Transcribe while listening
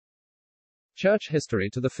Church History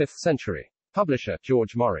to the 5th Century. Publisher,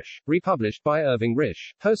 George Morrish. Republished by Irving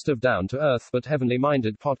Risch, host of Down to Earth but Heavenly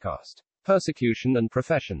Minded podcast. Persecution and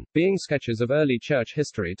Profession. Being Sketches of Early Church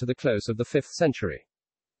History to the Close of the 5th Century.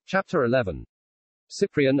 Chapter 11.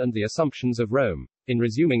 Cyprian and the Assumptions of Rome. In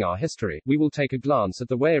resuming our history, we will take a glance at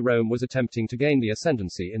the way Rome was attempting to gain the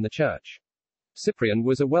ascendancy in the church. Cyprian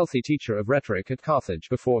was a wealthy teacher of rhetoric at Carthage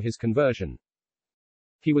before his conversion.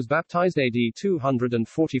 He was baptized AD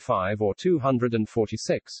 245 or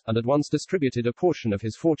 246, and at once distributed a portion of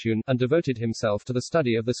his fortune, and devoted himself to the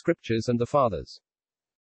study of the Scriptures and the Fathers.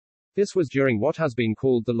 This was during what has been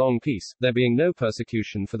called the Long Peace, there being no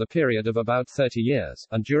persecution for the period of about 30 years,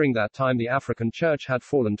 and during that time the African Church had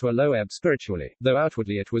fallen to a low ebb spiritually, though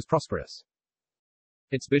outwardly it was prosperous.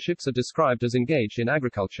 Its bishops are described as engaged in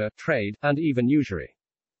agriculture, trade, and even usury.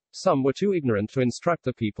 Some were too ignorant to instruct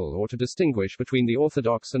the people or to distinguish between the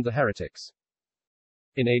orthodox and the heretics.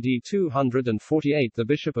 In AD 248 the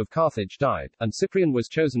bishop of Carthage died, and Cyprian was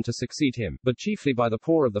chosen to succeed him, but chiefly by the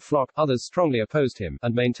poor of the flock. Others strongly opposed him,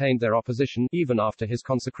 and maintained their opposition, even after his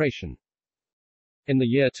consecration. In the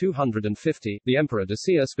year 250, the emperor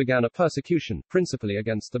Decius began a persecution, principally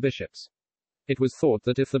against the bishops. It was thought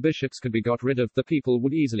that if the bishops could be got rid of, the people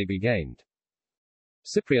would easily be gained.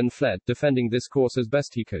 Cyprian fled, defending this course as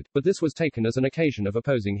best he could, but this was taken as an occasion of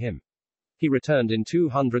opposing him. He returned in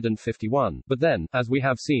 251, but then, as we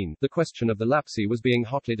have seen, the question of the lapsi was being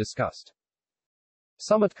hotly discussed.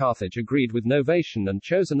 Some at Carthage agreed with Novatian and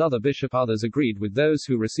chose another bishop, others agreed with those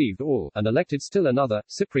who received all, and elected still another.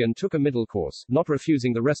 Cyprian took a middle course, not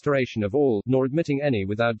refusing the restoration of all, nor admitting any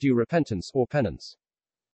without due repentance, or penance,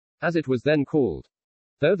 as it was then called.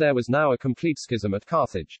 Though there was now a complete schism at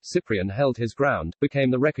Carthage, Cyprian held his ground,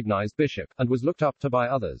 became the recognized bishop, and was looked up to by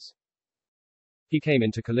others. He came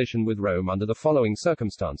into collision with Rome under the following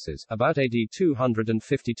circumstances. About AD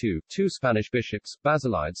 252, two Spanish bishops,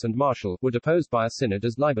 Basilides and Martial, were deposed by a synod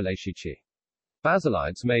as libellatici.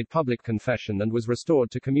 Basilides made public confession and was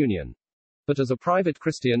restored to communion, but as a private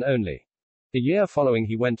Christian only. A year following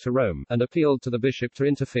he went to Rome, and appealed to the bishop to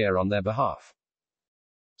interfere on their behalf.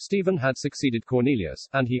 Stephen had succeeded Cornelius,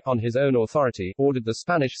 and he, on his own authority, ordered the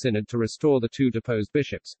Spanish synod to restore the two deposed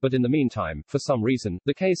bishops, but in the meantime, for some reason,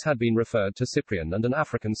 the case had been referred to Cyprian and an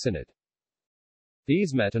African synod.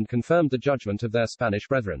 These met and confirmed the judgment of their Spanish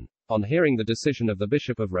brethren. On hearing the decision of the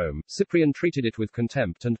Bishop of Rome, Cyprian treated it with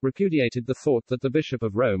contempt and repudiated the thought that the Bishop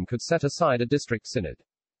of Rome could set aside a district synod.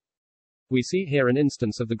 We see here an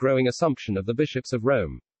instance of the growing assumption of the bishops of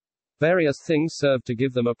Rome. Various things served to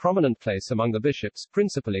give them a prominent place among the bishops,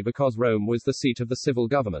 principally because Rome was the seat of the civil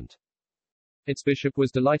government. Its bishop was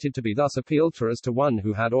delighted to be thus appealed to as to one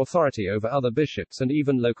who had authority over other bishops and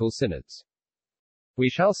even local synods. We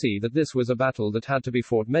shall see that this was a battle that had to be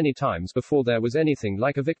fought many times before there was anything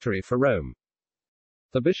like a victory for Rome.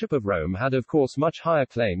 The Bishop of Rome had of course much higher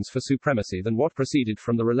claims for supremacy than what proceeded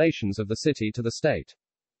from the relations of the city to the state.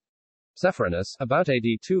 Zephyrinus, about AD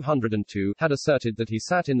 202, had asserted that he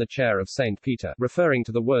sat in the chair of Saint Peter, referring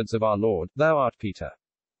to the words of our Lord, "Thou art Peter,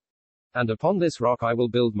 and upon this rock I will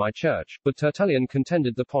build my church," but Tertullian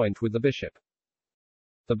contended the point with the bishop.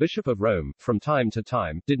 The Bishop of Rome, from time to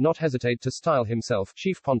time, did not hesitate to style himself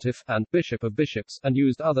chief pontiff, and bishop of bishops, and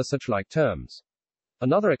used other such like terms.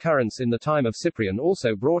 Another occurrence in the time of Cyprian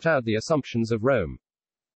also brought out the assumptions of Rome.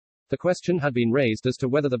 The question had been raised as to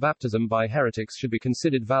whether the baptism by heretics should be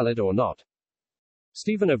considered valid or not.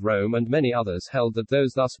 Stephen of Rome and many others held that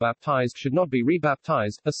those thus baptized should not be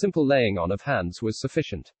rebaptized, a simple laying on of hands was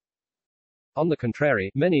sufficient. On the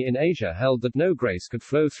contrary, many in Asia held that no grace could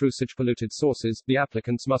flow through such polluted sources, the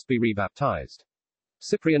applicants must be rebaptized.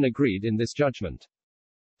 Cyprian agreed in this judgment.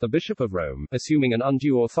 The Bishop of Rome, assuming an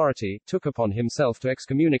undue authority, took upon himself to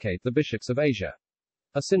excommunicate the bishops of Asia.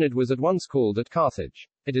 A synod was at once called at Carthage.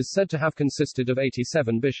 It is said to have consisted of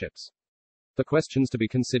 87 bishops. The questions to be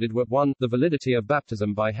considered were 1. The validity of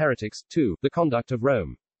baptism by heretics, 2. The conduct of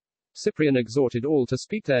Rome. Cyprian exhorted all to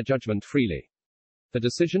speak their judgment freely. The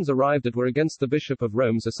decisions arrived at were against the Bishop of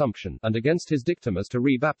Rome's assumption, and against his dictum as to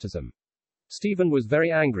rebaptism. Stephen was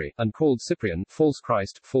very angry, and called Cyprian, false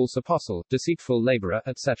Christ, false apostle, deceitful laborer,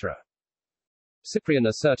 etc. Cyprian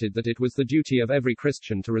asserted that it was the duty of every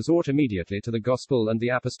Christian to resort immediately to the gospel and the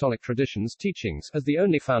apostolic traditions teachings, as the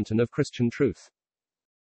only fountain of Christian truth.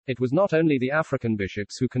 It was not only the African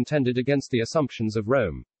bishops who contended against the assumptions of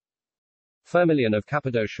Rome. Firmilian of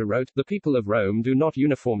Cappadocia wrote, "The people of Rome do not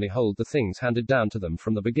uniformly hold the things handed down to them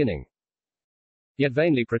from the beginning, yet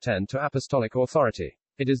vainly pretend to apostolic authority.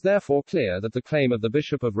 It is therefore clear that the claim of the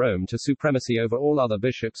Bishop of Rome to supremacy over all other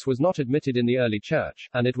bishops was not admitted in the early church,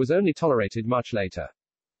 and it was only tolerated much later.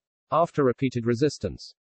 After repeated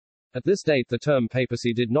resistance, At this date the term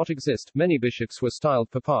papacy did not exist, many bishops were styled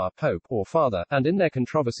papa, pope, or father, and in their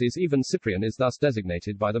controversies even Cyprian is thus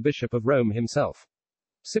designated by the Bishop of Rome himself.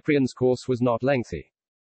 Cyprian's course was not lengthy.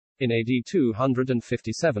 In AD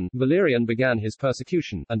 257, Valerian began his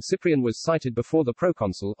persecution, and Cyprian was cited before the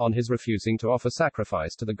proconsul. On his refusing to offer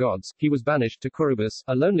sacrifice to the gods, he was banished to Curubis,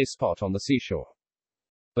 a lonely spot on the seashore.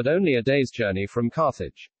 But only a day's journey from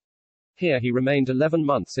Carthage. Here he remained 11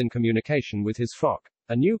 months in communication with his flock.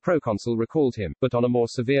 A new proconsul recalled him, but on a more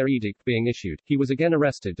severe edict being issued, he was again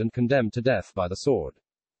arrested and condemned to death by the sword.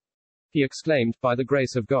 He exclaimed, "By the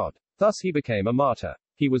grace of God." Thus he became a martyr.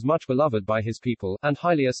 He was much beloved by his people, and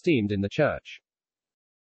highly esteemed in the church.